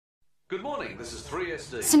Good morning, this is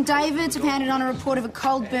 3SD. St David's have handed on a report of a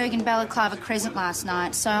Coldberg in Balaclava Crescent last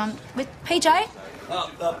night, so with PJ?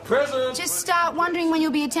 Present! Just wondering when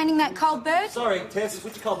you'll be attending that Coldberg? Sorry, Tess,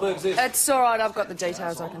 which Coldberg's this? It's all right, I've got the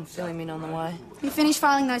details. I can fill him in on the way. You finished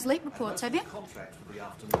filing those leak reports, have you?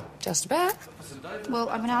 Just about. Well,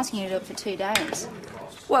 I've been asking you to do it for 2 days.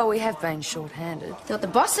 Well, we have been short-handed. Thought the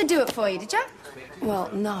boss would do it for you, did you? Well,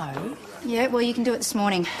 no. Yeah, well, you can do it this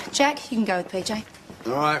morning. Jack, you can go with PJ.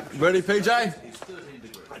 All right, ready, PJ?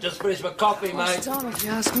 I just finished my coffee, mate. It's time, if you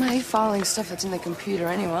ask me. Filing stuff that's in the computer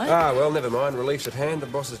anyway. Ah, well, never mind. Relief's at hand. The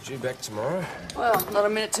boss is due back tomorrow. Well, not a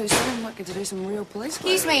minute too soon. Might get to do some real police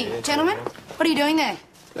work. Excuse me, gentlemen. What are you doing there?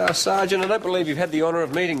 Sergeant, I don't believe you've had the honour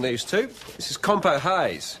of meeting these two. This is Compo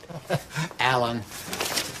Hayes. Alan,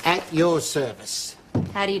 at your service.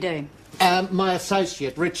 How do you do? My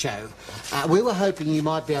associate, Richo. We were hoping you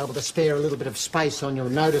might be able to spare a little bit of space on your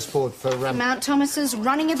notice board for... Mount Thomas's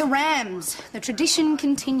running of the Rams. The tradition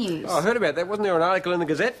continues. Oh, I heard about that. Wasn't there an article in the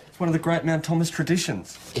Gazette? It's one of the great Mount Thomas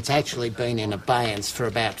traditions. It's actually been in abeyance for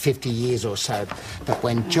about 50 years or so. But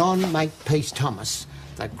when John Makepeace Thomas,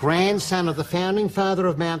 the grandson of the founding father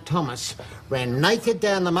of Mount Thomas, ran naked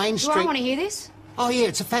down the main street... Do I want to hear this? Oh, yeah,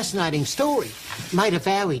 it's a fascinating story. Made a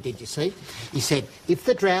vow he did, you see. He said if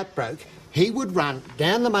the drought broke, he would run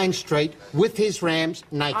down the main street with his rams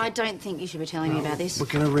naked. I don't think you should be telling me about this. We're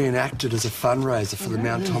going to reenact it as a fundraiser for the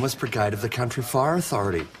Mount Thomas Brigade of the Country Fire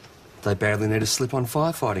Authority. They badly need a slip-on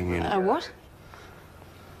firefighting unit. What?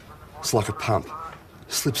 It's like a pump.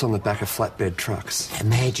 Slips on the back of flatbed trucks.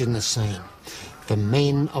 Imagine the scene. The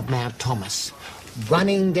men of Mount Thomas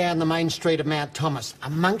running down the main street of Mount Thomas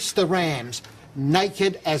amongst the rams,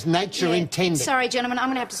 naked as nature intended. Sorry, gentlemen, I'm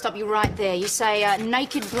going to have to stop you right there. You say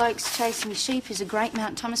naked blokes chasing sheep is a great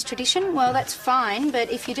Mount Thomas tradition? Well, that's fine, but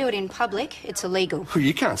if you do it in public, it's illegal. Well,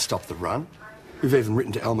 you can't stop the run. We've even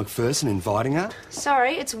written to Elle Macpherson inviting her.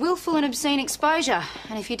 Sorry, it's willful and obscene exposure.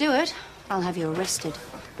 And if you do it, I'll have you arrested.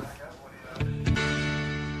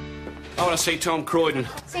 I want to see Tom Croydon.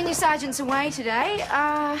 Senior Sergeant's away today.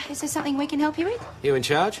 Is there something we can help you with? You in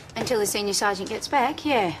charge? Until the Senior Sergeant gets back,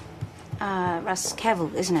 yeah. Russ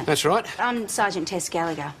Cavill, isn't it? That's right. I'm Sergeant Tess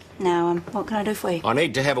Gallagher. Now, what can I do for you? I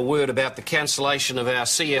need to have a word about the cancellation of our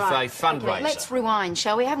CFA fundraiser. Okay, let's rewind,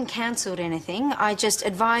 shall we? I haven't cancelled anything. I just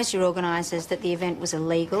advised your organisers that the event was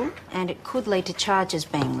illegal and it could lead to charges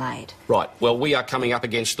being laid. Right. Well, we are coming up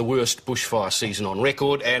against the worst bushfire season on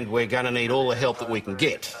record and we're going to need all the help that we can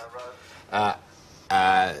get.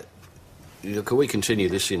 Can we continue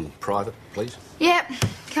this in private, please? Yep.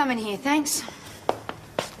 Come in here, thanks.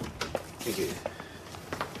 Thank you.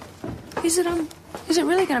 Is it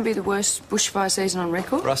really going to be the worst bushfire season on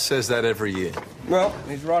record? Russ says that every year. Well,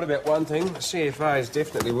 he's right about one thing. The CFA is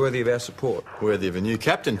definitely worthy of our support. Worthy of a new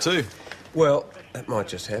captain, too. Well, that might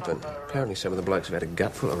just happen. Apparently some of the blokes have had a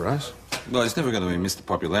gutful of Russ. Well, he's never going to be Mr.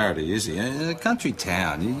 Popularity, is he? A country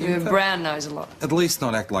town. Brown knows a lot. At least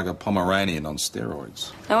not act like a Pomeranian on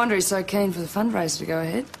steroids. No wonder he's so keen for the fundraiser to go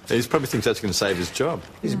ahead. He probably thinks that's going to save his job.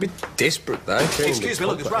 He's a bit desperate, though. Excuse me,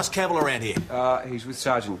 look, is Russ Cavill around here? He's with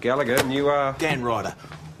Sergeant Gallagher, and you are... Dan Ryder.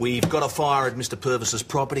 We've got a fire at Mr. Purvis's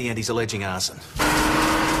property and he's alleging arson.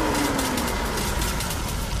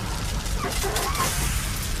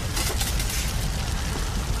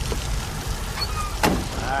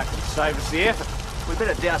 Save us the effort. We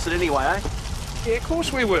better douse it anyway, eh? Yeah, of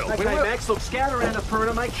course we will. Okay, Max, look, scout around the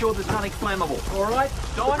perimeter, make sure there's nothing flammable, all right?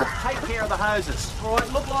 Don, take care of the hoses. All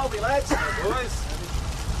right, look lively, lads.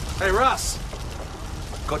 Boys. Hey, Russ.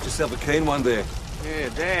 Got yourself a keen one there. Yeah,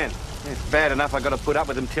 Dan. It's bad enough I got to put up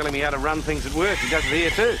with him telling me how to run things at work. He does it here,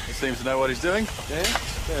 too. He seems to know what he's doing. Dan?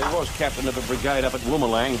 Yeah, he was captain of a brigade up at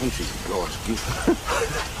Woomerlang, wasn't he? God's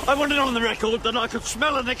gift. I wanted on the record that I could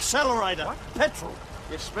smell an accelerator. What? Petrol.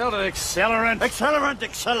 You smelled an accelerant.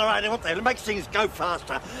 Accelerator. What the hell? It makes things go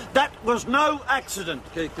faster. That was no accident.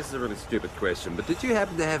 Okay, this is a really stupid question, but did you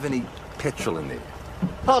happen to have any petrol in there?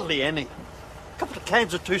 Hardly any. A couple of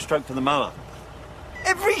cans of two-stroke for the mower.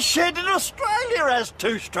 Every shed in Australia has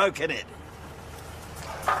two-stroke in it.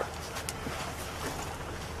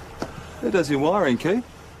 Who does your wiring, Keith?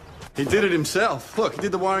 He did it himself. Look, he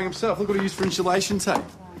did the wiring himself. Look what he used for insulation tape.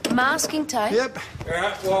 Masking tape? Yep.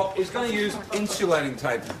 Well, he's going to use insulating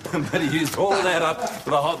tape, but he used all that up for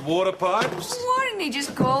the hot water pipes. Why didn't he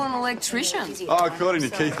just call an electrician? Oh, according to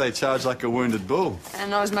Keith, they charge like a wounded bull.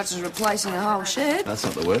 And not as much as replacing a whole shed. That's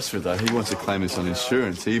not the worst of it, though. He wants to claim this on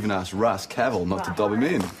insurance. He even asked Russ Cavill not to dob him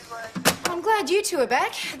in. I'm glad you two are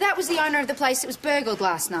back. That was the owner of the place that was burgled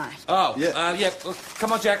last night. Oh, yeah. Well,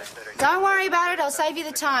 come on, Jack. Don't worry about it. I'll save you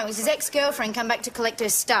the time. It was his ex-girlfriend come back to collect her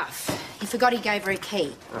stuff. He forgot he gave her a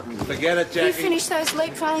key. Forget it, Jackie. You finished those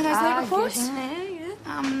filing those lead reports?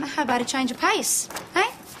 Yeah. How about a change of pace? Hey?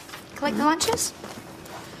 Collect the lunches?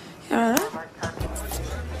 Yeah.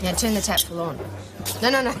 Yeah, turn the tap full on.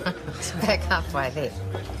 No. It's back halfway there.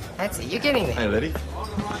 That's it, you're getting there. Hey, Letty.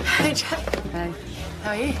 Hey, Jack. Hey,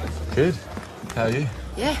 how are you? Good. How are you?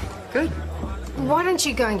 Yeah, good. Why don't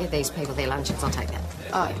you go and get these people their lunches? I'll take that.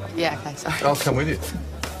 Oh, yeah, okay, sorry. I'll come with you.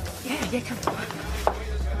 Yeah, come.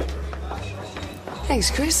 Thanks,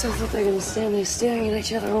 Chris. I thought they were going to stand there staring at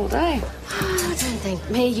each other all day. Oh, don't thank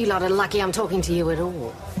me. You lot are lucky I'm talking to you at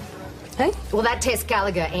all. Hey? Well, that Tess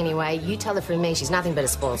Gallagher, anyway. You tell her from me she's nothing but a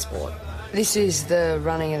spoiled sport. This is the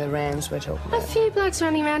running of the Rams we're talking A about. few blokes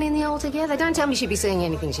running around in the all together. Don't tell me she'd be seeing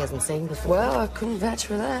anything she hasn't seen before. Well, I couldn't vouch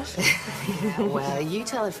for that. Well, you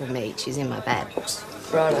tell her from me she's in my bad books.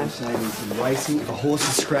 Righto. Saving from racing. If a horse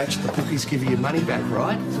is scratched, the bookies give you your money back,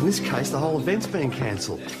 right? In this case, the whole event's been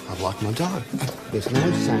cancelled. I'd like my dough. There's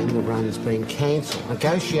no saying the run's been cancelled.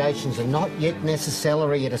 Negotiations are not yet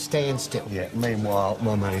necessarily at a standstill. Yeah, meanwhile,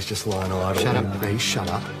 my money's just lying idle. Shut up. Me, shut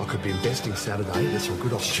up. I could be investing Saturday. That's a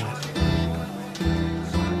good opportunity.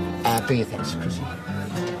 Do your thanks, Chrissy.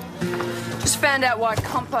 Just found out why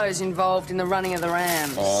Compo's involved in the running of the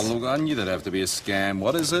Rams. Oh, look, I knew that'd have to be a scam.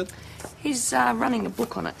 What is it? He's running a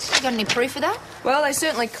book on it. You got any proof of that? Well, they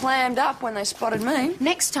certainly clammed up when they spotted me.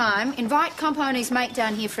 Next time, invite Compo and his mate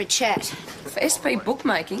down here for a chat. For SP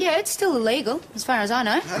bookmaking? Yeah, it's still illegal, as far as I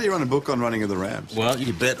know. How do you run a book on running of the Rams? Well,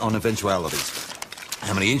 you bet on eventualities.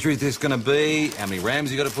 How many injuries there's going to be, how many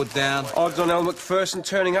Rams you got to put down. Odds on Al McPherson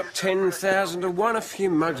turning up 10,000 to 1. A few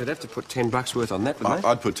mugs would have to put $10 worth on that, wouldn't they?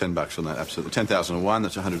 I'd put $10 on that, absolutely. 10,000 to 1,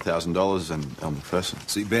 that's $100,000, and Al McPherson.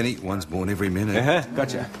 See, Benny, one's born every minute. Uh-huh,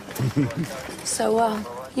 gotcha. So,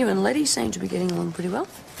 you and Letty seem to be getting along pretty well.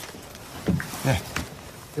 Yeah.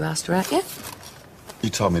 You asked her out yet? You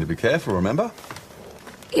told me to be careful, remember?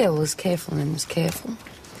 Yeah, well, as careful and as careful.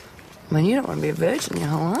 I mean, you don't want to be a virgin your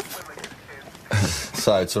whole life.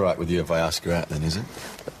 So it's all right with you if I ask you out then, is it?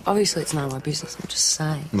 Obviously, it's none of my business. I'm just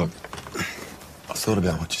saying. Look, I thought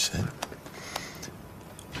about what you said.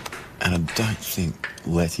 And I don't think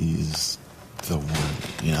Letty is the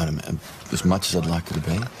one, you know what I mean? As much as I'd like her to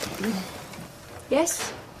be.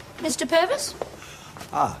 Yes? Mr. Purvis?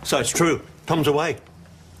 Ah, so it's true. Tom's away.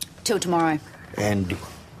 Till tomorrow. And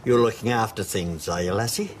you're looking after things, are you,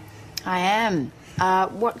 lassie? I am.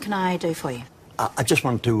 What can I do for you? I just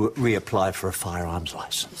want to reapply for a firearms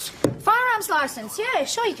licence. Firearms licence? Yeah,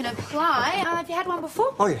 sure, you can apply. Have you had one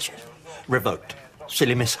before? Oh, yes. Revoked.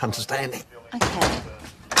 Silly misunderstanding. Okay.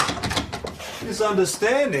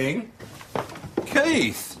 Misunderstanding?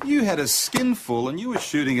 Keith, you had a skinful and you were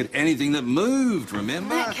shooting at anything that moved,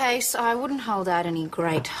 remember? In that case, I wouldn't hold out any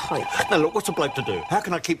great hope. Now, look, what's a bloke to do? How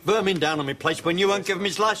can I keep vermin down on my place when you won't give him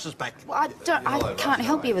his licence back? Well, I can't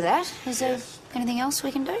help you with that. Is there anything else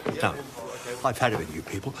we can do? No. I've had it with you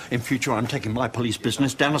people. In future, I'm taking my police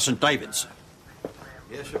business down to St. David's.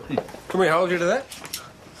 Yeah, sure. Can we hold you to that?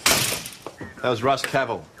 That was Russ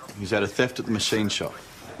Cavill. He's had a theft at the machine shop.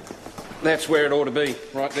 That's where it ought to be,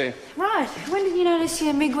 right there. Right. When did you notice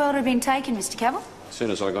your MIG welder had been taken, Mr. Cavill? As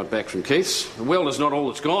soon as I got back from Keith's. The welder's not all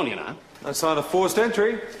that's gone, you know. No sign of forced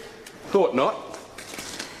entry. Thought not.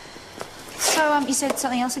 So, you said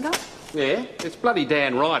something else ago? Yeah, it's bloody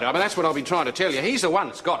Dan Ryder. I mean, that's what I've been trying to tell you. He's the one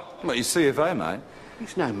that's got it. Well, you CFA, mate.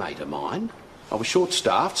 He's no mate of mine. I was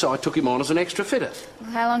short-staffed, so I took him on as an extra fitter.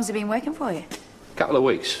 Well, how long's he been working for you? Couple of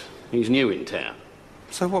weeks. He's new in town.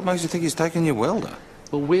 So what makes you think he's taking your welder?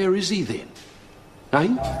 Well, where is he then?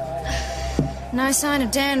 Eh? No sign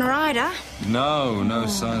of Dan Ryder. No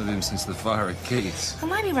sign of him since the fire at Keith's.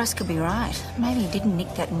 Well, maybe Russ could be right. Maybe he didn't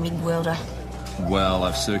nick that MIG welder. Well,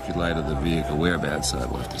 I've circulated the vehicle whereabouts, so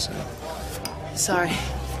we'll have to see. Sorry.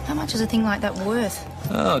 How much is a thing like that worth?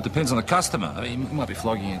 Oh, it depends on the customer. I mean, he might be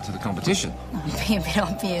flogging it to the competition. It'd be a bit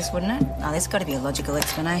obvious, wouldn't it? Oh, there's got to be a logical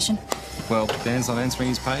explanation. Well, Dan's not answering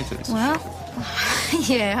his pages. Well,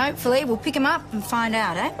 yeah, hopefully we'll pick him up and find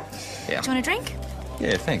out, eh? Yeah. Do you want a drink?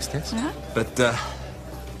 Yeah, thanks, Tess. All right. But,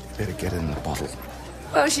 better get it in the bottle.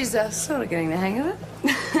 Well, she's sort of getting the hang of it.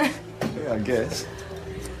 Yeah, I guess.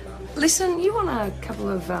 Listen, you want a couple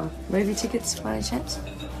of movie tickets by any chance?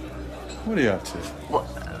 What are you up to?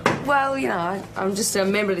 Well, you know, I'm just a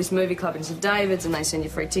member of this movie club in St. David's and they send you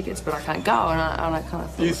free tickets, but I can't go, and I kind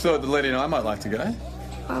of thought... You thought that Letty and I might like to go?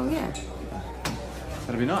 Oh, yeah.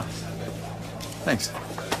 That'd be nice. Thanks.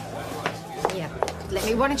 Yeah.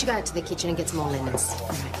 Why don't you go out to the kitchen and get some more linens? All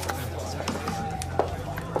right.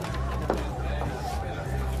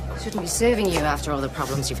 Shouldn't be serving you after all the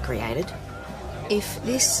problems you've created. If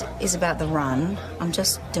this is about the run, I'm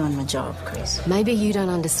just doing my job, Chris. Maybe you don't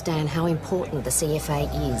understand how important the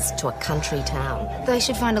CFA is to a country town. They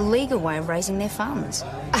should find a legal way of raising their funds.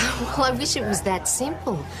 Well, I wish it was that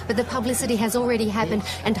simple. But the publicity has already happened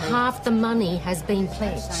and half the money has been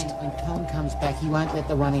pledged. When Tom comes back, he won't let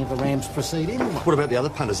the running of the Rams proceed anyway. What about the other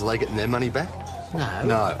punters? Are they getting their money back? No.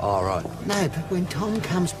 No, all right. No, but when Tom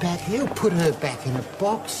comes back, he'll put her back in a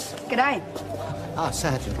box. G'day. Oh,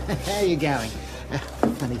 Sergeant, how are you going?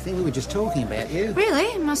 Funny thing, we were just talking about you. Really?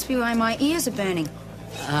 It must be why my ears are burning.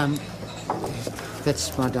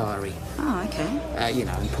 That's my diary. Oh, okay. You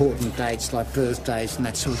know, important dates like birthdays and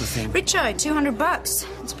that sort of thing. Richo, $200.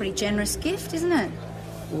 It's a pretty generous gift, isn't it?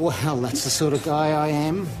 Well, that's the sort of guy I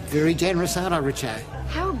am. Very generous, aren't I, Richo?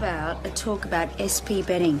 How about a talk about SP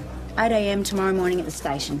betting? 8 a.m. tomorrow morning at the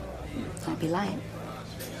station. Won't be late.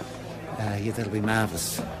 Yeah, that'll be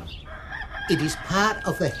marvellous. It is part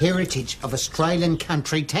of the heritage of Australian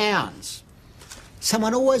country towns.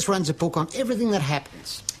 Someone always runs a book on everything that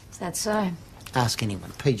happens. Is that so? Ask anyone.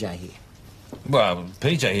 PJ here. Well,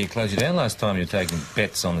 PJ here closed you down last time you were taking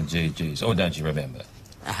bets on the GGs. Or don't you remember?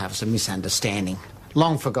 It was a misunderstanding.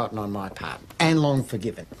 Long forgotten on my part. And long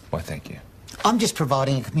forgiven. Why, thank you. I'm just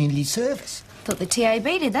providing a community service. Thought the TAB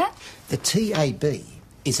did that. The TAB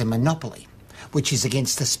is a monopoly, which is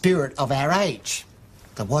against the spirit of our age.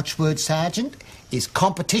 The watchword, Sergeant, is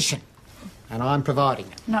competition. And I'm providing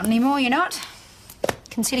it. Not anymore, you're not.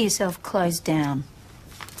 Consider yourself closed down.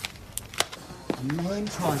 Mine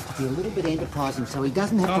tries to be a little bit enterprising so he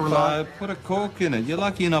doesn't have to rely... Put a cork in it. You're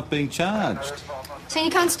lucky you're not being charged.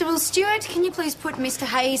 Senior Constable Stewart, can you please put Mr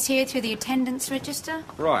Hayes here through the attendance register?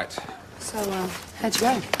 Right. So, how'd you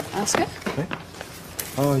go? Ask her? Okay.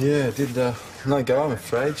 Oh, yeah, did no go, I'm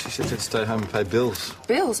afraid. She said to stay home and pay bills.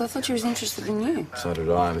 Bills? I thought she was interested in you. So did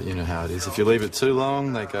I, but you know how it is. If you leave it too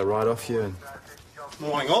long, they go right off you and...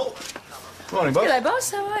 Morning, all. Morning, boss. G'day,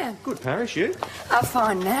 boss. How are you? Good, Parish, you? I'm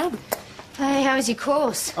fine now. Hey, how was your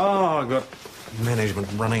course? Oh, I got management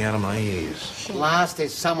running out of my ears. At last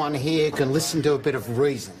there's someone here who can listen to a bit of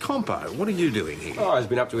reason. Compo, what are you doing here? Oh, he's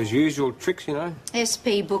been up to his usual tricks, you know.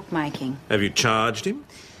 SP bookmaking. Have you charged him?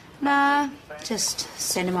 Nah, just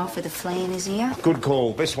send him off with a flea in his ear. Good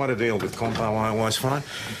call. Best way to deal with Compo, I always find.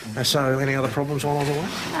 So, any other problems while I was away?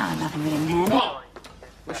 No, nothing really in hand.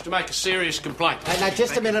 Wish to make a serious complaint. Hey, now,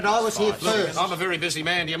 just a minute. I was here first. I'm a very busy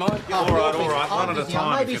man, do you mind? All right, one at a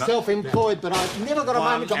time. I may be self-employed, but I've never got a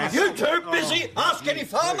moment on You too busy? Ask any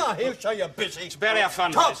farmer. He'll show you busy. It's about our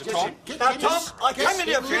fundraiser, Tom. Now, Tom, I came in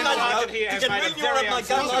here a few days ago here to has get made rid a of you out of my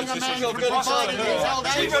gun very license. You're good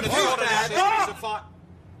at She refused that.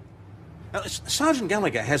 Sergeant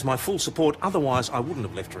Gallagher has my full support, otherwise I wouldn't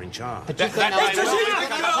have left her in charge. The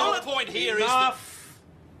whole point here is that...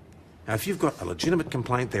 Now, if you've got a legitimate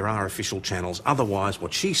complaint, there are official channels. Otherwise,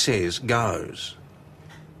 what she says goes.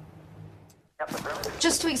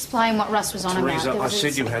 Just to explain what Russ was on Teresa, about... I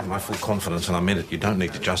said you had my full confidence, and I meant it. You don't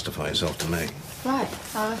need to justify yourself to me. Right,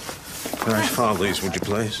 Parish, file these, would you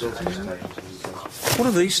please? What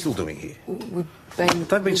are these still doing here?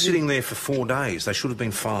 They've been sitting there for 4 days. They should have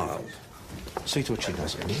been filed. See to it she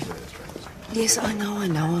does it. Yes, I know, I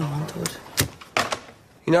wanted.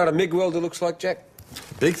 You know what a MIG welder looks like, Jack?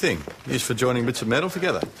 Big thing. Used for joining bits of metal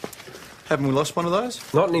together. Haven't we lost one of those?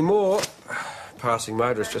 Not anymore. Passing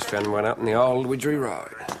motorist just found one out in the old Widgery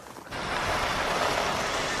Road.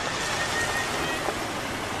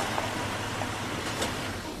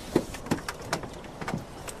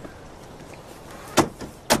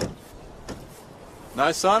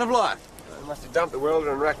 No sign of life. They must have dumped the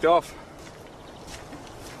welder and racked off.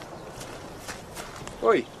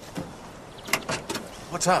 Oi.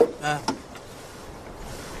 What's up?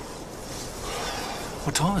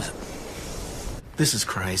 What time is it? This is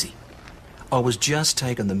crazy. I was just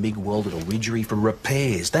taking the MIG welder to Widgery for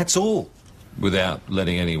repairs, that's all. Without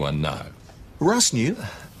letting anyone know. Russ knew.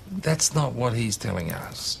 That's not what he's telling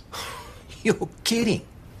us. You're kidding.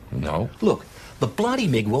 No. Look, the bloody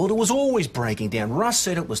MIG welder was always breaking down. Russ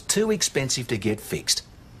said it was too expensive to get fixed.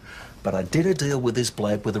 But I did a deal with this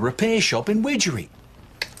bloke with a repair shop in Widgery.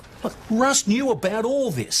 Look, Russ knew about all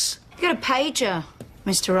this. You got a pager,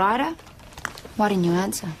 Mr Ryder. Why didn't you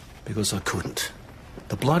answer? Because I couldn't.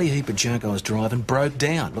 The bloody heap of junk I was driving broke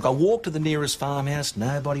down. Look, I walked to the nearest farmhouse,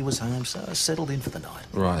 nobody was home, so I settled in for the night.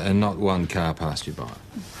 Right, and not one car passed you by?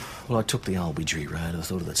 Well, I took the old Widgery Road. I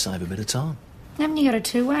thought it'd save a bit of time. Haven't you got a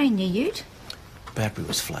two-way in your ute? Battery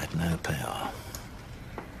was flat, no power.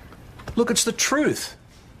 Look, it's the truth.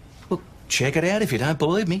 Look, check it out if you don't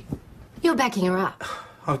believe me. You're backing her up.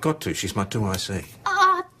 I've got to. She's my 2IC.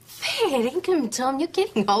 Oh, fair income, Tom. You're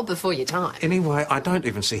getting old before your time. Anyway, I don't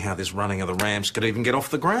even see how this running of the Rams could even get off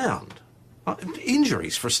the ground.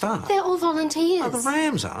 Injuries, for a start. They're all volunteers. Oh, the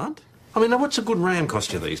Rams aren't. I mean, now what's a good ram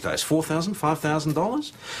cost you these days? $4,000,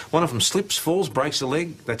 $5,000? One of them slips, falls, breaks a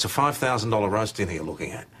leg. That's a $5,000 roast dinner you're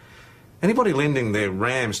looking at. Anybody lending their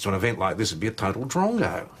rams to an event like this would be a total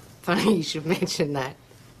drongo. Funny you should mention that.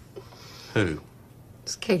 Who?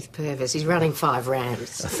 It's Keith Purvis. He's running 5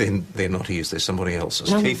 rams. Then they're not his, they're somebody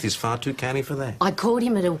else's. No. Keith is far too canny for that. I caught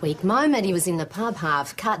him at a weak moment. He was in the pub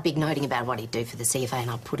half cut, big noting about what he'd do for the CFA, and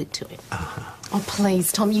I put it to him. Oh,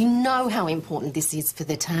 please, Tom, you know how important this is for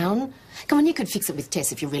the town. Come on, you could fix it with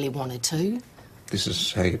Tess if you really wanted to. This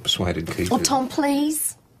is how you persuaded Keith. Oh, Tom,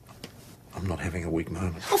 please. I'm not having a weak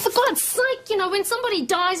moment. Oh, for God's sake, you know, when somebody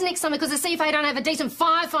dies next summer because the CFA don't have a decent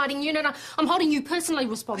firefighting unit, I'm holding you personally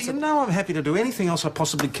responsible. You know I'm happy to do anything else I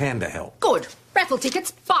possibly can to help. Good. Raffle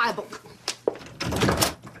tickets, firebook.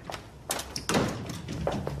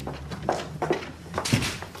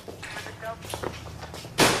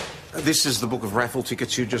 This is the book of raffle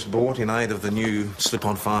tickets you just bought in aid of the new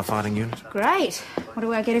slip-on firefighting unit. Great. What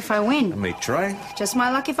do I get if I win? A meat tray. Just my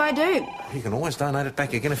luck if I do. You can always donate it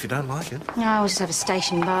back again if you don't like it. No, I'll just have a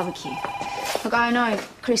station barbecue. Look, I know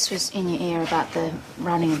Chris was in your ear about the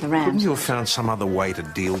running of the Rams. Couldn't you have found some other way to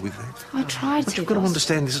deal with that? I tried But to. you've got to boss.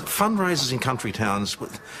 understand this. Fundraisers in country towns,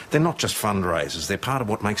 they're not just fundraisers. They're part of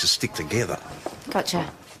what makes us stick together. Gotcha.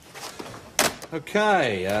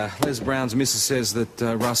 OK, Les Brown's missus says that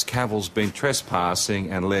Russ Cavill's been trespassing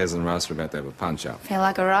and Les and Russ are about to have a punch-up. Feel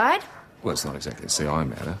like a ride? Well, it's not exactly a CI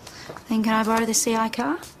matter. Then can I borrow the CI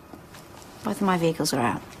car? Both of my vehicles are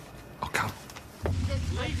out. Oh, come.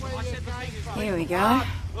 Here we go.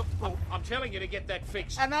 Look, I'm telling you to get that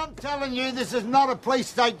fixed. And I'm telling you, this is not a police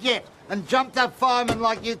state yet. And jumped up firemen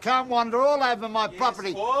like you can't wander all over my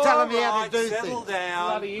property telling me how to do things.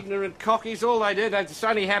 Bloody ignorant cockies. All they do, they're just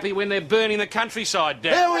only happy when they're burning the countryside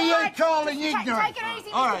down. Who are you calling ignorant? Take it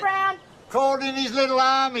easy, All Mr. right. Brown. Called in his little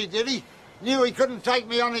army, did he? Knew he couldn't take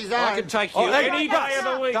me on his own. I can take you any day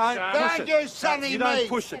of the week, son. Don't you sonny You me. don't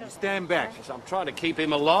push it. Stand back. I'm trying to keep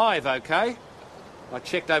him alive, OK? I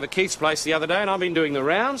checked over Keith's place the other day and I've been doing the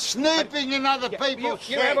rounds. Snooping in other people's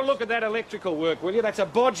You have a sheds. look at that electrical work, will you? That's a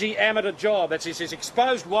bodgy amateur job. That's his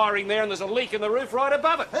exposed wiring there and there's a leak in the roof right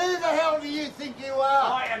above it. Who the hell do you think you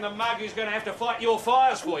are? I am the mug who's going to have to fight your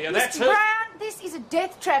fires for you. That's Mr. who. Brown, this is a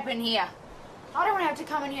death trap in here. I don't want to have to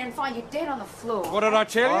come in here and find you dead on the floor. What did I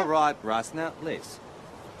tell you? All right, Russ. Now, Les,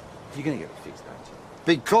 you're going to get it fixed, aren't you?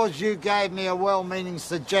 Because you gave me a well-meaning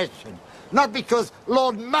suggestion. Not because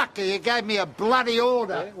Lord Mucker you gave me a bloody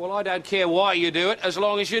order. Yeah, well, I don't care why you do it, as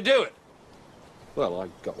long as you do it. Well, I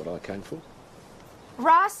got what I came for.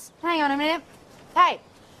 Russ, hang on a minute. Hey,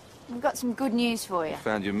 we've got some good news for you.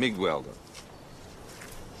 Found your MIG welder.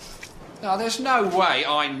 No, there's no way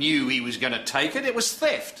I knew he was going to take it. It was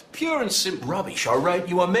theft. Pure and simple. Rubbish. I wrote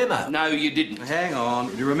you a memo. No, you didn't. Hang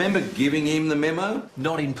on. Do you remember giving him the memo?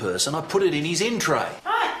 Not in person. I put it in his in tray.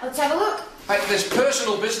 Right, let's have a look. Hey, there's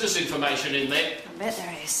personal business information in there. I bet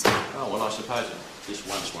there is. Oh, well, I suppose this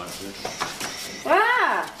once won't do.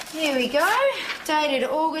 Ah, here we go. Dated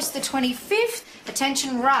August the 25th.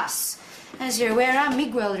 Attention, Russ. As you're aware, our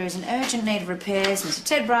MIG welder is in urgent need of repairs. Mr.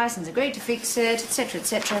 Ted Bryson's agreed to fix it,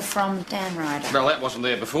 etc., from Dan Ryder. Well, that wasn't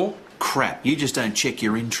there before. Crap. You just don't check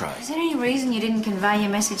your in tray. Is there any reason you didn't convey your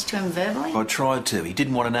message to him verbally? I tried to. He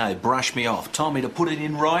didn't want to know. Brushed me off. Told me to put it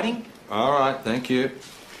in writing. All right, thank you.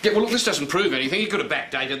 Yeah, well, look, this doesn't prove anything. You could have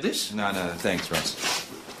backdated this. No, thanks, Russ.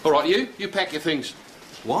 All right, you pack your things.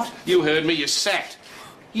 What? You heard me. You're sacked.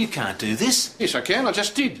 You can't do this. Yes, I can. I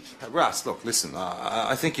just did. Russ, look, listen,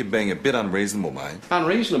 I think you're being a bit unreasonable, mate.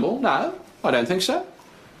 Unreasonable? No, I don't think so.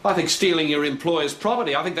 I think stealing your employer's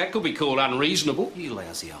property, I think that could be called unreasonable. You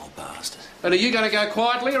lousy old bastard. And are you going to go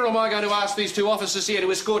quietly, or am I going to ask these two officers here to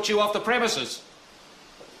escort you off the premises?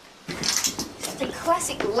 The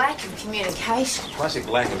classic lack of communication. Classic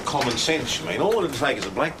lack of common sense, you mean. All it'll take is a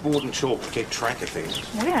blackboard and chalk to keep track of things.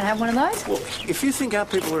 We don't have one of those. Well, if you think our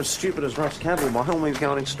people are as stupid as Russ Cavill, by all means go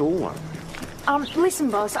and install one. Listen,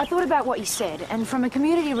 boss, I thought about what you said, and from a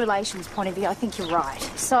community relations point of view, I think you're right.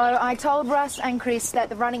 So I told Russ and Chris that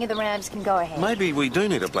the running of the Rams can go ahead. Maybe we do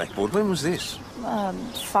need a blackboard. When was this?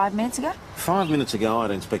 5 minutes ago? 5 minutes ago,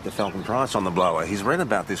 I'd Inspector Falcon Price on the blower. He's read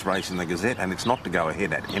about this race in the Gazette, and it's not to go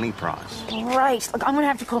ahead at any price. Great. Look, I'm going to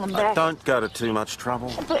have to call them back. Don't go to too much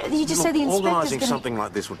trouble. But you just said the inspector's Organising gonna... something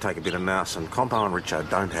like this would take a bit of nous, and Compo and Richo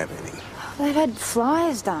don't have any. They've had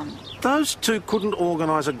flyers done. Those two couldn't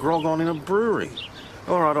organise a grog on in a brewery.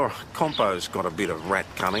 All right, Compo's got a bit of rat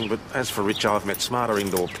cunning, but as for Rich, I've met smarter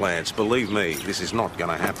indoor plants. Believe me, this is not going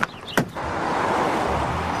to happen.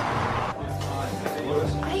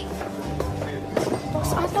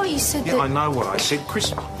 said Yeah, that... I know what I said.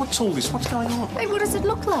 Chris, what's all this? What's going on? Hey, what does it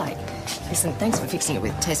look like? Listen, thanks for fixing it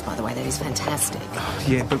with Tess, by the way. That is fantastic.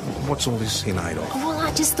 Yeah, but what's all this in aid of? Well,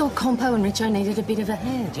 I just thought Compo and Richo needed a bit of a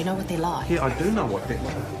hand. You know what they're like. Yeah, I do know what they're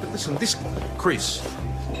like. But listen, Chris,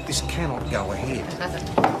 this cannot go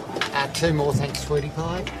ahead. 2 more, thanks, sweetie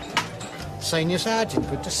pie. Senior Sergeant,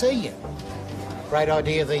 good to see you. Great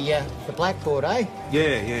idea, the blackboard, eh?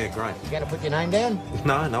 Yeah, great. You going to put your name down?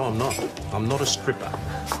 No, I'm not. I'm not a stripper.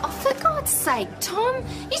 Oh, for God's sake, Tom.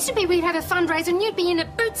 Used to be we'd have a fundraiser and you'd be in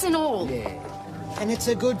it, boots and all. Yeah. And it's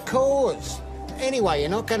a good cause. Anyway, you're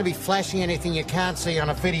not going to be flashing anything you can't see on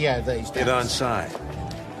a video these days. You don't say.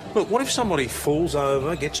 Look, what if somebody falls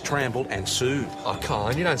over, gets trampled and sued? I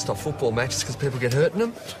can't. You don't stop football matches because people get hurt in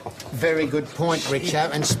them. Very good point,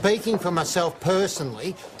 Richo. And speaking for myself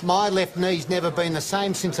personally, my left knee's never been the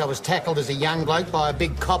same since I was tackled as a young bloke by a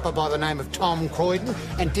big copper by the name of Tom Croydon.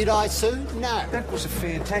 And did I sue? No. That was a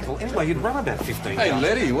fair tackle. Anyway, you'd run about 15 Hey, yards.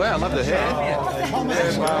 Letty, wow, I love the hair.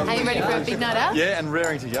 Are you ready for a big night out? Yeah, and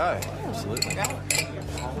raring to go. Absolutely.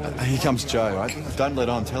 Here comes Joe, right? Don't let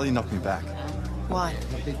on. Tell her you knocked me back. Why?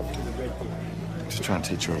 Just trying to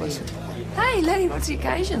teach her a lesson. Hey, Letty, what's the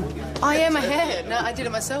occasion? I am a hair. No, I did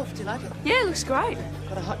it myself. Do you like it? Yeah, looks great.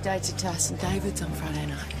 Got a hot date to St David's on Friday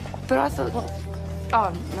night. But I thought...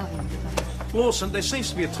 Oh, nothing. Lawson, there seems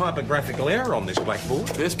to be a typographical error on this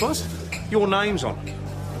blackboard. Yes, boss? Your name's on it.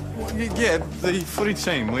 Well, yeah, the footy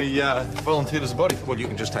team. We volunteered as a body. Well, you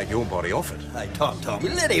can just take your body off it. Hey, Tom,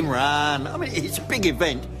 let him run. I mean, it's a big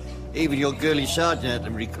event. Even your girly sergeant had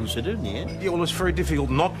to reconsider, yeah? Yeah, well, it's very difficult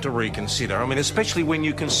not to reconsider. I mean, especially when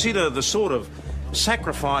you consider the sort of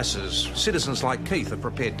sacrifices citizens like Keith are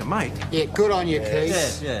prepared to make. Yeah, good on you,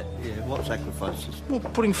 Keith. Yeah. What sacrifices? Well,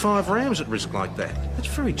 putting 5 rams at risk like that. That's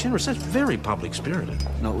very generous. That's very public-spirited.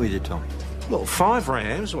 Not with you, Tom. Well, 5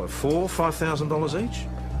 rams, what, $5,000 each?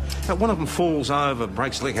 Now, one of them falls over,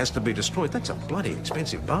 breaks a leg, has to be destroyed. That's a bloody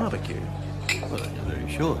expensive barbecue. Well, you're very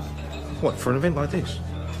sure. What, for an event like this?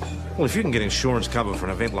 Well, if you can get insurance cover for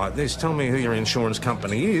an event like this, tell me who your insurance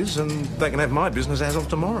company is and they can have my business as of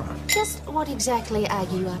tomorrow. Just what exactly are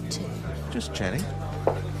you up to? Just chatting.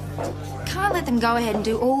 Can't let them go ahead and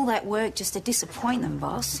do all that work just to disappoint them,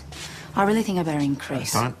 boss. I really think I better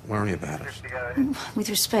increase. Don't worry about it. With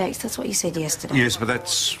respect, that's what you said yesterday. Yes, but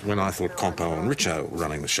that's when I thought Compo and Richo were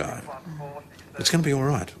running the show. It's going to be all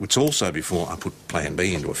right. It's also before I put Plan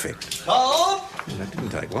B into effect. Tom? That didn't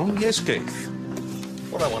take long. Yes, Keith.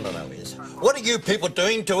 What I want to know is, what are you people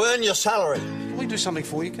doing to earn your salary? Can we do something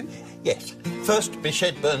for you, Keith? Yes. First, my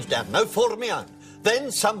shed burns down, no fault of my own.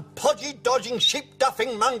 Then some podgy-dodging,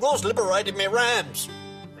 sheep-duffing mongrels liberated me rams.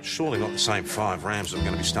 Surely not the same 5 rams that are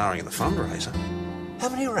going to be starring in the fundraiser. How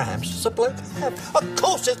many rams does a bloke have? Of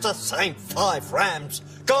course it's the same 5 rams.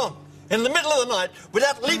 Gone, in the middle of the night,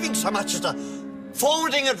 without leaving so much as a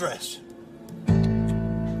forwarding address.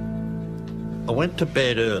 I went to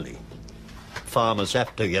bed early. Farmers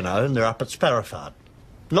have to, you know, and they're up at Sparrowfart.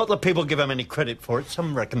 Not that people give them any credit for it.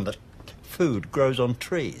 Some reckon that food grows on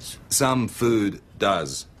trees. Some food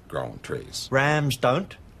does grow on trees. Rams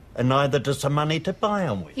don't, and neither does the money to buy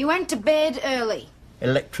them with. You went to bed early.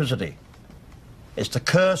 Electricity. It's the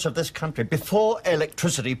curse of this country. Before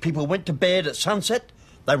electricity, people went to bed at sunset,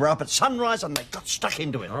 they were up at sunrise, and they got stuck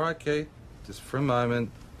into it. All right, Keith, just for a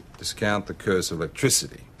moment, discount the curse of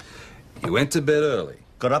electricity. You went to bed early.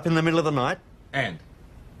 Got up in the middle of the night. And?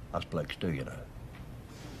 Us blokes do, you know.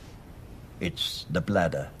 It's the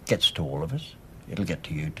bladder. Gets to all of us. It'll get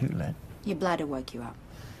to you too, lad. Your bladder woke you up.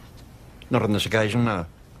 Not on this occasion, no.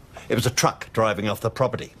 It was a truck driving off the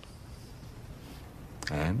property.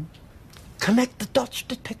 And? Connect the dots,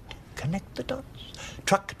 detective. Connect the dots.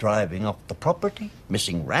 Truck driving off the property.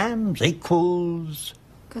 Missing rams equals...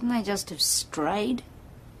 Couldn't they just have strayed?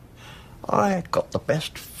 I got the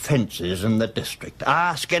best fences in the district.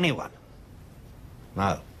 Ask anyone.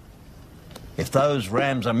 No. If those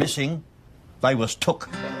rams are missing, they was took.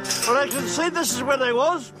 Well, I can see this is where they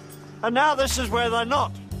was, and now this is where they're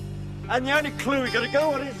not. And the only clue we're going to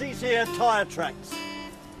go on is these here tyre tracks.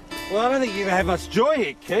 Well, I don't think you're going to have much joy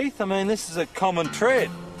here, Keith. I mean, this is a common thread,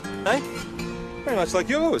 eh? Very much like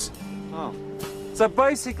yours. Oh. So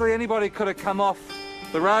basically anybody could have come off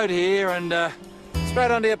the road here and straight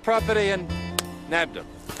onto your property and nabbed them.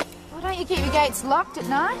 Why don't you keep your gates locked at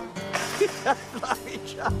night? Bloody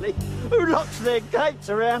Charlie, who locks their gates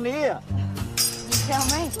around here? You tell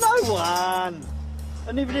me. No one.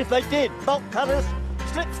 And even if they did, bolt cutters,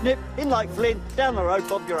 slip, snip, in like Flynn, down the road,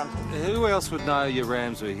 Bob your uncle. Who else would know your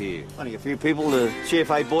rams were here? Only a few people, the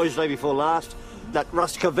CFA boys day before last, that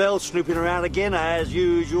Russ Cavell snooping around again, as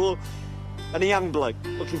usual, and a young bloke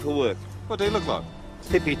looking for work. What do you look like?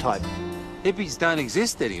 Hippie type. Hippies don't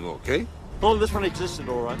exist anymore, Keith. Oh, this one existed,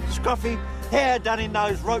 all right. Scruffy, hair done in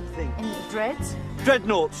those rope things. And dreads?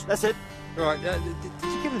 Dreadnoughts, that's it. Right, did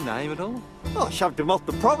you get a name at all? Oh, I shoved him off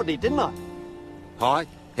the property, didn't I? Height,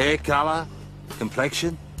 hair colour,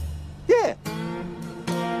 complexion? Yeah.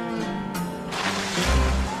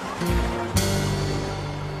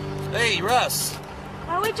 Hey, Russ.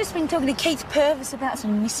 Oh, we've just been talking to Keith Purvis about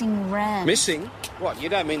some missing rams. Missing? What, you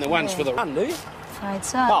don't mean the ones for the run, do you? Afraid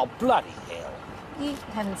so. Oh, bloody hell. You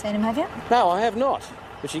haven't seen him, have you? No, I have not.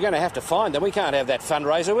 But you're going to have to find them. We can't have that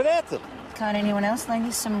fundraiser without them. Can't anyone else lend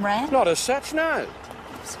you some rams? Not as such, no.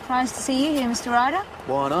 Surprised to see you here, Mr. Ryder.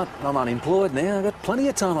 Why not? I'm unemployed now. I've got plenty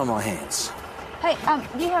of time on my hands. Hey,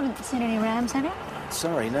 you haven't seen any rams, have you?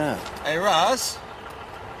 Sorry, no. Hey, Russ.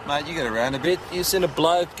 Mate, you get around a bit. You seen a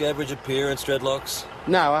bloke, average appearance, dreadlocks?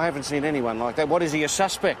 No, I haven't seen anyone like that. What, is he a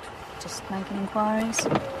suspect? Just making inquiries.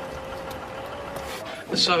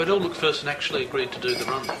 So Edelbrook McPherson actually agreed to do the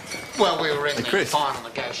run? Well, we were in the Chris, final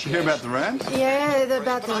negotiation. You hear about the Rams? Yeah,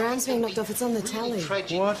 about the Rams being knocked off. It's on the tally.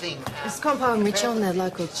 What? It's Compo and Rich on their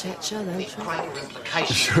local chat show, don't you? You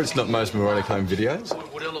sure it's not most moronic home videos?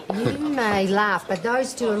 You may laugh, but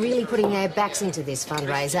those two are really putting their backs into this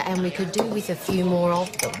fundraiser, and we could do with a few more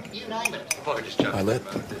of them. I let.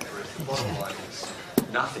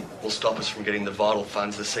 Nothing will stop us from getting the vital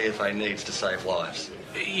funds the CFA needs to save lives.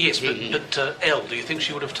 Yes, but Elle, do you think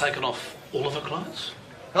she would have taken off all of her clothes?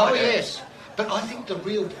 Oh, yes. But I think the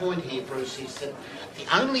real point here, Bruce, is that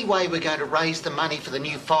the only way we're going to raise the money for the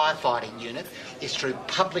new firefighting unit is through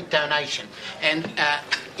public donation. And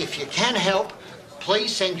if you can help,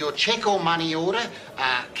 please send your cheque or money order,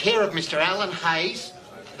 care of Mr. Alan Hayes,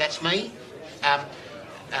 that's me,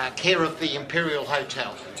 care of the Imperial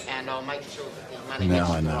Hotel, and I'll make sure that the money Now gets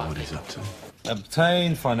I know right. what he's up to.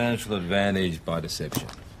 Obtain financial advantage by deception.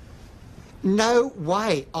 No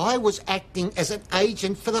way. I was acting as an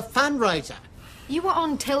agent for the fundraiser. You were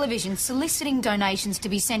on television soliciting donations to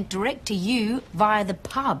be sent direct to you via the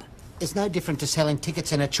pub. It's no different to selling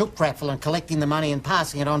tickets in a chook raffle and collecting the money and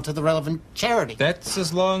passing it on to the relevant charity. That's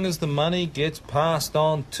as long as the money gets passed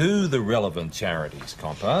on to the relevant charities,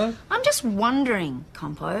 Compo. I'm just wondering,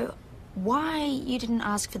 Compo, why you didn't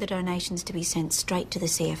ask for the donations to be sent straight to the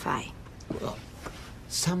CFA. Well,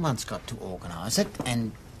 someone's got to organise it,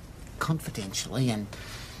 and confidentially, and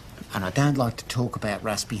I don't like to talk about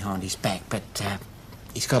Russ behind his back, but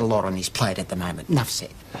he's got a lot on his plate at the moment. Enough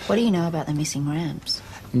said. What do you know about the missing rams?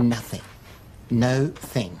 Nothing. No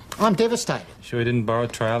thing. I'm devastated. Sure you didn't borrow a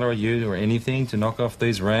trailer or ute or anything to knock off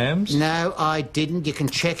these rams? No, I didn't. You can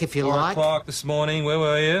check if you 4 like. 4 o'clock this morning, where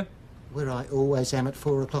were you? Where I always am at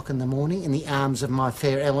 4 o'clock in the morning, in the arms of my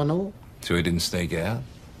fair Eleanor. So he didn't sneak out?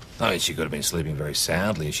 I mean, she could have been sleeping very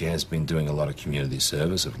soundly. She has been doing a lot of community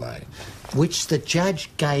service of late. Which the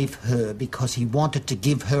judge gave her because he wanted to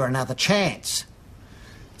give her another chance.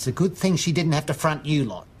 It's a good thing she didn't have to front you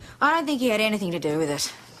lot. I don't think he had anything to do with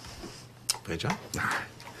it. Peter?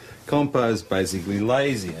 Compo's basically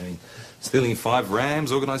lazy. I mean, stealing 5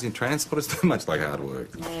 rams, organising transport, it's too much like hard work.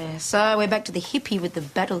 Yeah, so we're back to the hippie with the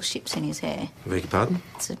battleships in his hair. Beg your pardon?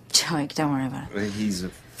 It's a joke, don't worry about it. He's a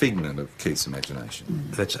figment of Keith's imagination.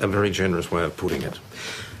 That's a very generous way of putting it.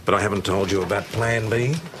 But I haven't told you about Plan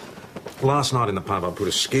B. Last night in the pub, I put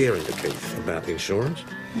a scare into Keith about the insurance.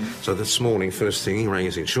 So this morning, first thing, he rang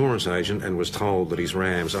his insurance agent and was told that his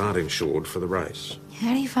rams aren't insured for the race.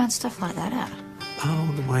 How do you find stuff like that out?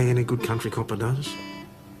 Oh, the way any good country copper does.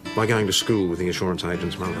 By going to school with the insurance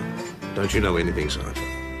agent's mother. Don't you know anything, Sergeant?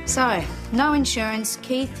 So, no insurance.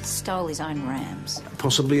 Keith stole his own rams.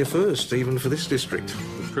 Possibly a first, even for this district.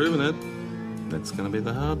 We've proven it. That's going to be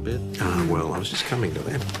the hard bit. Ah, well, I was just coming to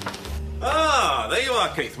that. Ah, there you are,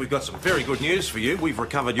 Keith. We've got some very good news for you. We've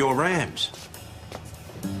recovered your rams.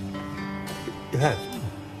 You have?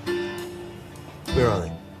 Where are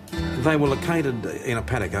they? They were located in a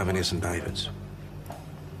paddock over near St David's.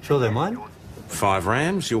 Sure they're mine? 5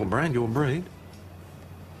 rams, your brand, your breed.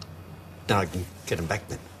 No, I can get them back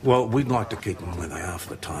then. Well, we'd like to keep them where they are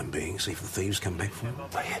for the time being, see if the thieves come back for them.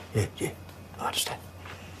 Oh, yeah. I understand.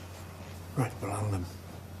 Right, well, I'll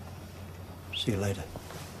see you later.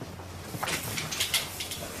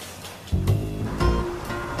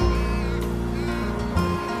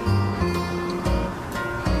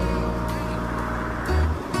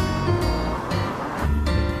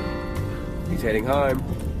 He's heading home.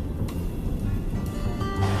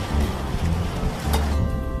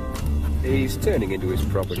 He's turning into his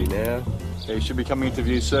property now. He should be coming into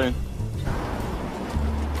view soon.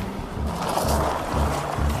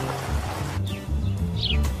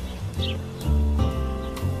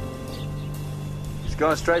 He's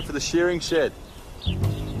going straight for the shearing shed.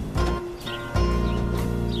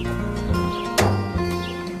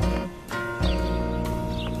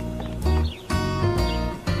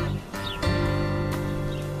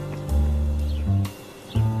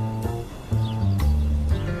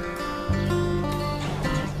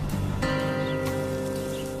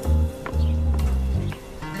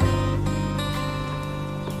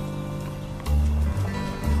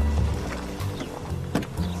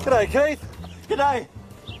 G'day, Keith. G'day.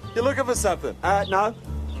 You looking for something? No.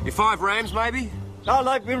 Your 5 rams, maybe? No,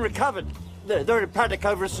 they've been recovered. They're in paddock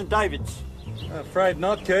over at St David's. Afraid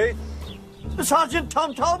not, Keith. Sergeant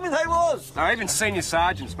Tom told me they was. No, even senior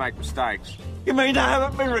sergeants make mistakes. You mean they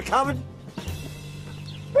haven't been recovered?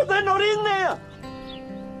 But they're not in there.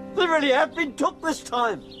 They really have been took this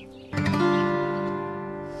time.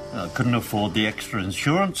 I couldn't afford the extra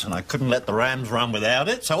insurance and I couldn't let the rams run without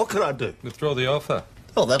it, so what could I do? Withdraw the offer.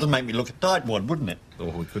 Oh, that'll make me look a tightwad, wouldn't it? Oh,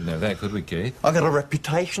 we couldn't have that, could we, Keith? I got a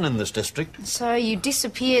reputation in this district. So you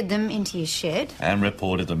disappeared them into your shed? And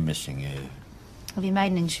reported them missing, yeah. Have you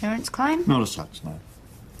made an insurance claim? Not as such, no.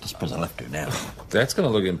 I suppose I'll have to now. That's going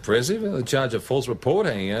to look impressive. The charge of false report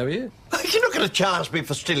hanging over you. You're not going to charge me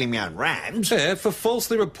for stealing my own rams. Yeah, for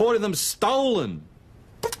falsely reporting them stolen.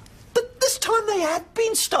 But this time they have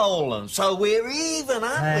been stolen, so we're even,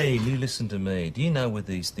 aren't Hey, we? you listen to me. Do you know where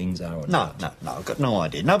these things are or No, not? no, I've got no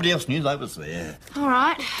idea. Nobody else knew they was there. All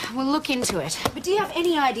right, we'll look into it. But do you have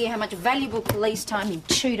any idea how much valuable police time you've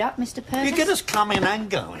chewed up, Mr. Purvis? You get us coming and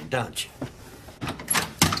going, don't you?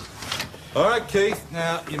 All right, Keith.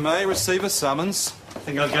 Now, you may receive a summons. I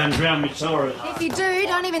think I'll go and drown my sorrows. If you do,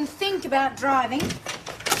 don't even think about driving.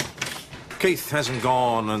 Keith hasn't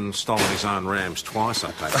gone and stolen his own rams twice, I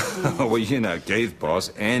take it. Oh, well, you know, Keith, boss,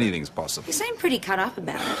 anything's possible. You seem pretty cut up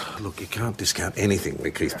about it. Look, you can't discount anything where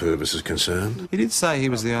Keith Purvis is concerned. He did say he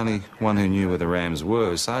was the only one who knew where the rams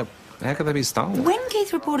were, so how could they be stolen? When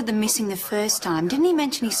Keith reported them missing the first time, didn't he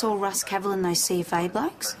mention he saw Russ Cavill and those CFA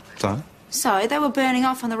blokes? So they were burning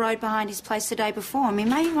off on the road behind his place the day before. I mean,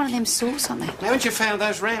 maybe one of them saw something. Haven't you found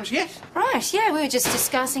those rams yet? Right, yeah, we were just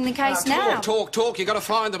discussing the case now. Talk. You got to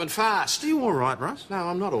find them and fast. Are you all right, Russ? No,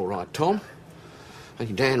 I'm not all right, Tom. You're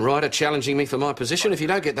Dan Ryder challenging me for my position. If you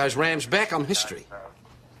don't get those rams back, I'm history.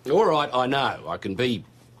 All right, I know. I can be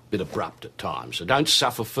a bit abrupt at times, so don't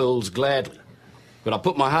suffer fools gladly. But I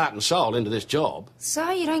put my heart and soul into this job. So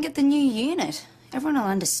you don't get the new unit. Everyone will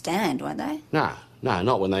understand, won't they? No,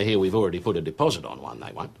 not when they hear we've already put a deposit on one,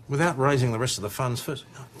 they won't. Without raising the rest of the funds first.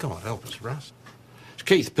 Oh, God, help us, Russ. It's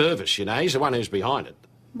Keith Purvis, you know. He's the one who's behind it.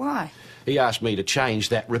 Why? He asked me to change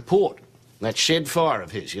that report. That shed fire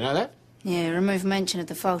of his, you know that? Yeah, remove mention of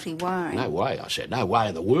the faulty wiring. No way, I said. No way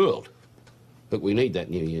in the world. Look, we need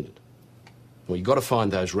that new unit. Well, you've got to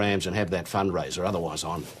find those rams and have that fundraiser, otherwise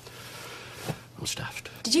I'm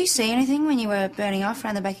stuffed. Did you see anything when you were burning off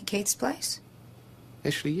round the back of Keith's place?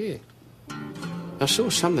 Actually, yeah. I saw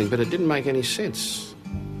something, but it didn't make any sense.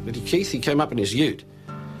 But Keith, he came up in his ute.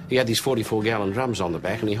 He had these 44-gallon drums on the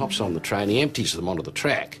back, and he hops on the tray and he empties them onto the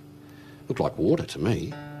track. Looked like water to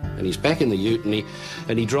me. And he's back in the ute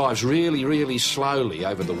and he drives really, really slowly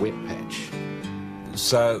over the wet patch.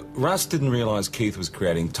 So, Russ didn't realise Keith was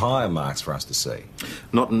creating tyre marks for us to see?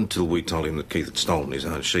 Not until we told him that Keith had stolen his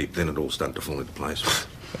own sheep. Then it all started to fall into place.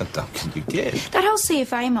 How dumb can you get? That whole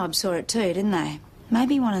CFA mob saw it too, didn't they?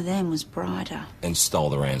 Maybe one of them was brighter. And stole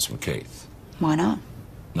the rams from Keith? Why not?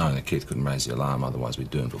 Knowing that Keith couldn't raise the alarm, otherwise we'd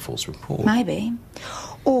do him for false report. Maybe.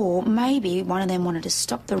 Or maybe one of them wanted to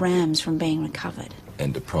stop the rams from being recovered.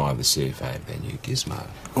 And deprive the CFA of their new gizmo.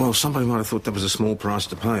 Well, somebody might have thought that was a small price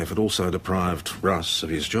to pay if it also deprived Russ of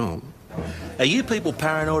his job. Are you people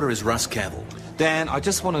paranoid or is Russ Cavill? Dan, I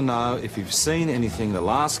just want to know if you've seen anything the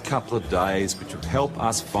last couple of days which would help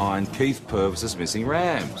us find Keith Purvis's missing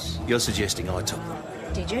rams. You're suggesting I took them?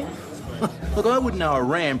 Did you? Look, I wouldn't know a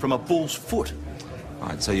ram from a bull's foot.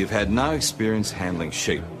 Right, so you've had no experience handling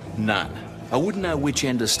sheep? None. I wouldn't know which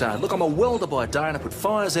end to start. Look, I'm a welder by day and I put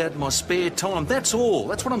fires out in my spare time. That's all.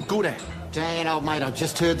 That's what I'm good at. Dan, old mate, I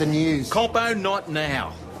just heard the news. Compo, not now.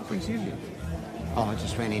 What brings you here? Oh, I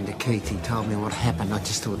just ran into Keith. He told me what happened. I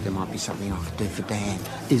just thought there might be something I could do for Dan.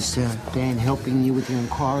 Is Dan helping you with your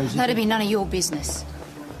inquiries? That'd be none of your business.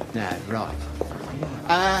 No, right.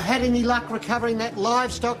 Had any luck recovering that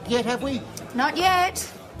livestock yet, have we? Not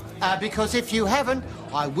yet. Because if you haven't,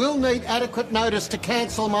 I will need adequate notice to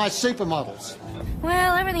cancel my supermodels.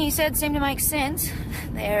 Well, everything you said seemed to make sense.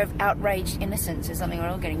 The air of outraged innocence is something we're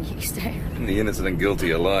all getting used to. The innocent and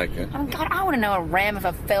guilty alike, huh? Oh, God, I want to know a ram if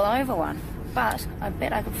I fell over one. But I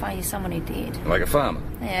bet I could find you someone who did. Like a farmer?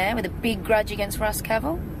 Yeah, with a big grudge against Russ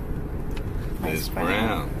Cavill. Miss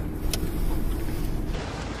Brown.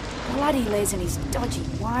 Bloody Les and his dodgy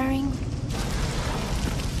wiring.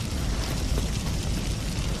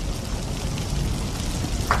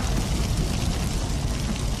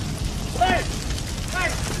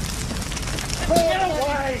 Get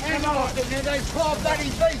away! Come on! Those poor bloody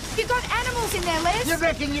beasts! You've got animals in there, Les! You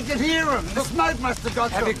reckon you can hear them? The smoke must have got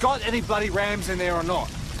Have them. you got any bloody rams in there or not?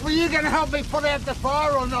 Were you going to help me put out the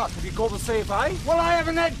fire or not? Have you called the CFA? Well, I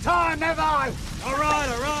haven't had time, have I? All right,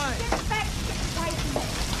 all right. Get back, get away from there.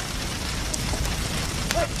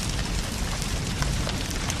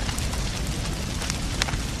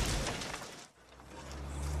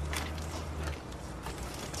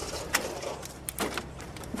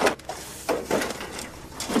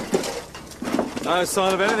 No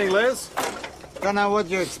sign of anything, Les. Don't know what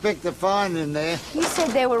you expect to find in there. You said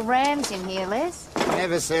there were rams in here, Les.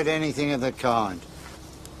 Never said anything of the kind.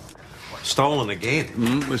 Stolen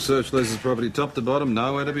again. We searched Les's property top to bottom,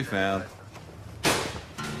 nowhere to be found.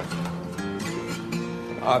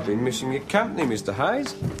 I've been missing your company, Mr.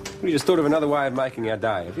 Hayes. We just thought of another way of making our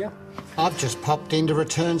day, have you? I've just popped in to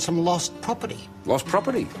return some lost property. Lost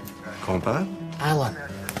property? Compo? Alan.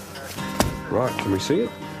 Right, can we see it?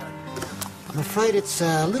 I'm afraid it's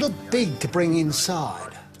a little big to bring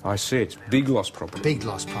inside. I see, it's big lost property. Big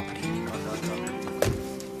lost property.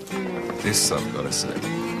 This I've got to say.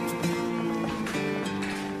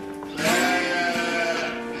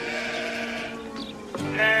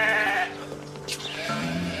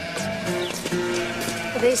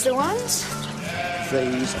 Are these the ones?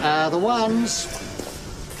 These are the ones.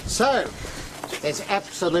 So, there's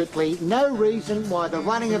absolutely no reason why the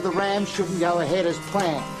running of the Rams shouldn't go ahead as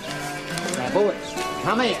planned. Now, boys,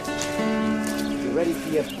 come here. You ready for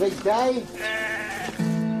your big day?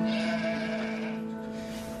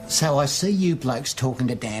 So I see you blokes talking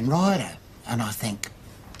to Dan Ryder, and I think,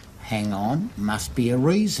 hang on, must be a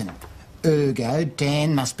reason. Ergo,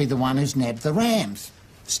 Dan must be the one who's nabbed the Rams.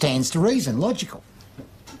 Stands to reason, logical.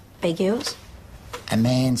 Big yours? A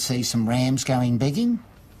man sees some rams going begging,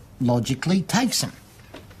 logically takes them.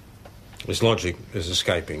 This logic is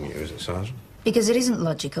escaping you, is it, Sergeant? Because it isn't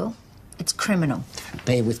logical. It's criminal.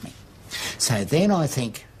 Bear with me. So then I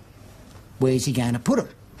think, where's he going to put them?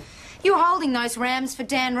 You were holding those rams for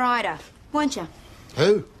Dan Ryder, weren't you?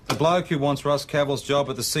 Who? The bloke who wants Russ Cavill's job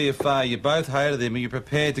at the CFA. You both hated him and you're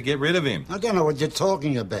prepared to get rid of him. I don't know what you're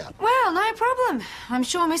talking about. Well, no problem. I'm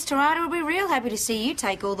sure Mr. Ryder will be real happy to see you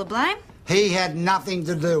take all the blame. He had nothing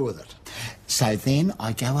to do with it. So then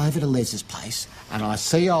I go over to Les's place and I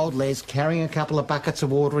see old Les carrying a couple of buckets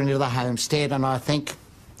of water into the homestead and I think,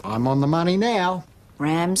 I'm on the money now.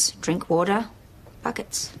 Rams, drink water,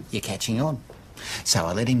 buckets. You're catching on. So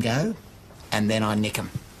I let him go and then I nick him.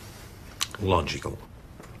 Logical.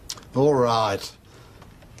 All right.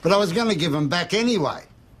 But I was going to give him back anyway.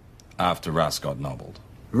 After Russ got nobbled.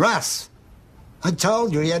 Russ? I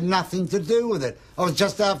told you he had nothing to do with it. I was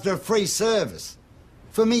just after a free service.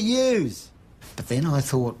 For me use. But then I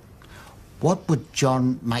thought, what would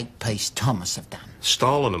John Makepeace Thomas have done?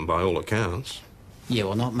 Stolen them by all accounts. Yeah,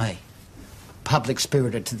 well, not me.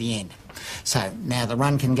 Public-spirited to the end. So now the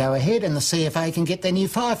run can go ahead and the CFA can get their new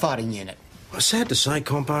firefighting unit. Well, sad to say,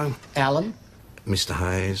 Compo. Alan? Mr.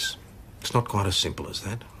 Hayes, it's not quite as simple as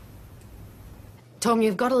that. Tom,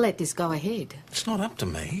 you've got to let this go ahead. It's not up to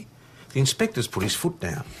me. The inspector's put his foot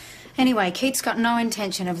down. Anyway, Keith's got no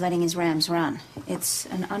intention of letting his rams run. It's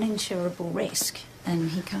an uninsurable risk, and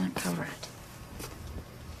he can't cover it.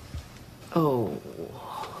 Oh,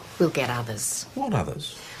 we'll get others. What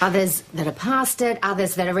others? Others that are past it,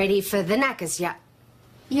 others that are ready for the knackers, yeah.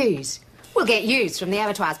 Ewes. We'll get ewes from the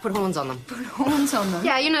abattoirs, put horns on them. Put horns on them?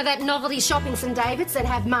 Yeah, you know that novelty shopping St David's that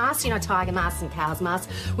have masks, you know, tiger masks and cow's masks.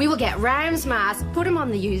 We will get rams masks, put them on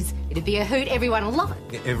the ewes. It'd be a hoot, everyone will love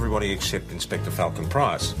it. Everybody except Inspector Falcon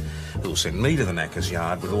Price, who'll send me to the knacker's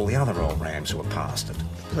yard with all the other old rams who are past it.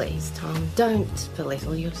 Please, Tom, don't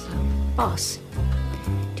belittle yourself. Boss,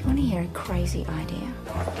 do you want to hear a crazy idea?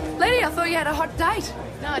 Lady, I thought you had a hot date.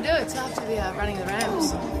 No, I do. It's after the running of the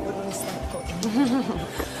Rams.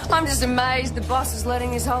 I'm just amazed the boss is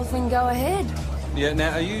letting this whole thing go ahead. Yeah,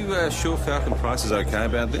 now, are you sure Falcon Price is okay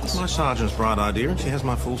about this? My sergeant's bright idea and she has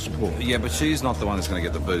my full support. Yeah, but she's not the one that's going to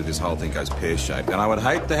get the boot if this whole thing goes pear-shaped. And I would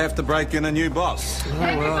hate to have to break in a new boss.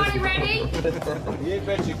 Everybody ready? You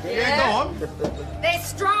bet you could. Yeah. Go on. They're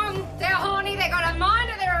strong, they're horny, they've got a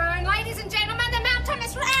mind of their own. Ladies and gentlemen, the Mount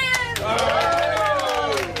Thomas Rams!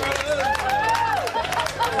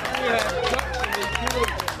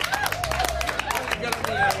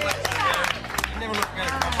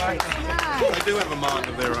 They do have a mind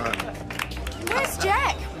of their own. Where's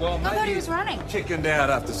Jack? Well, I thought he was running. chickened out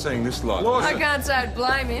after seeing this lot. I can't say I'd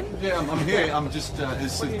blame him. Yeah, I'm here. I'm just,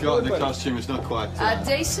 the costume is not quite...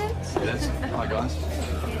 Decent? Yes. Hi, guys.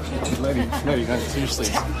 Maybe, no, seriously.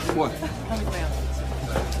 What?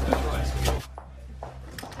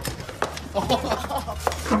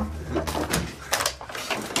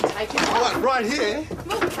 Take it off. What, right here?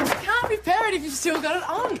 Look, you can't repair it if you've still got it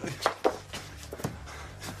on.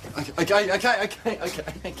 Okay, I'm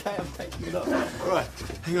taking it off. All right,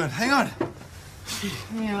 hang on.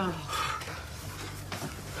 Yeah.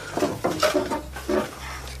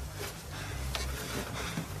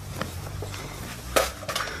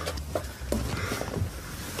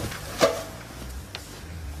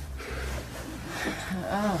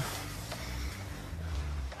 Oh.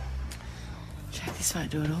 Jack, this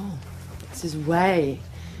won't do it all. This is way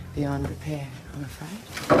beyond repair, I'm afraid.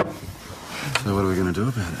 So what are we going to do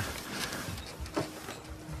about it?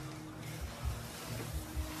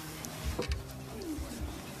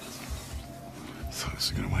 I thought this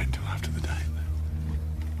was going to wait until after the date.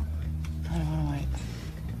 I don't want to wait.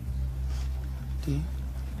 Do you?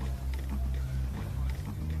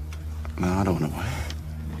 No, I don't want to wait.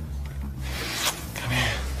 Come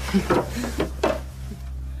here.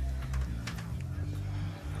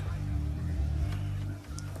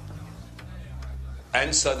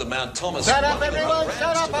 And so the Mount Thomas... Shut up, everyone!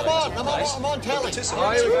 Shut up! I'm on telly. And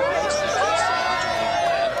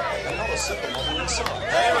not a simple model inside.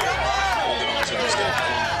 Organising this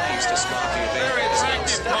Easter Sparky event.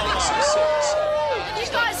 Have you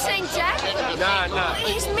guys seen Jack? No.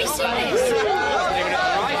 He's missing this.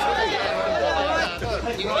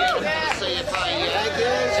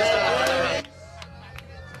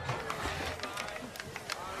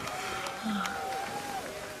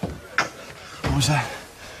 What was that?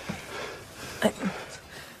 I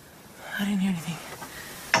didn't hear anything.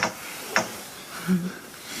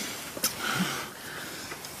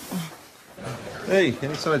 Hey,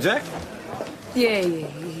 any sign of Jack? Yeah,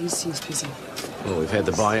 he's busy. Well, we've had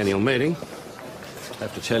the biennial meeting.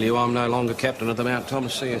 Have to tell you I'm no longer captain of the Mount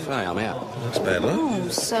Thomas CFA. I'm out. That's bad luck. Oh,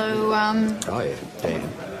 so, Oh, yeah, damn.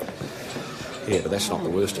 Yeah, but that's not the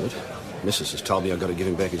worst of it. Mrs. has told me I've got to give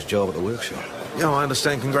him back his job at the workshop. Yeah, I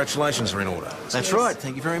understand congratulations are in order. That's right.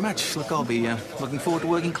 Thank you very much. Look, I'll be looking forward to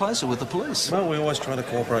working closer with the police. Well, we always try to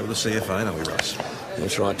cooperate with the CFA, don't we, Russ?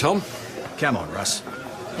 That's right, Tom. Come on, Russ.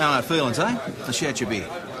 No hard feelings, eh? Let's shout your beer.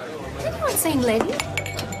 Has anyone seen Lenny?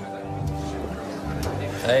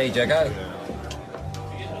 Hey, Jacko.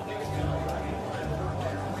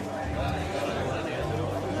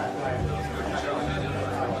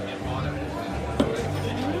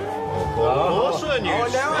 Also news. Oh,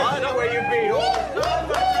 now I know where you've been all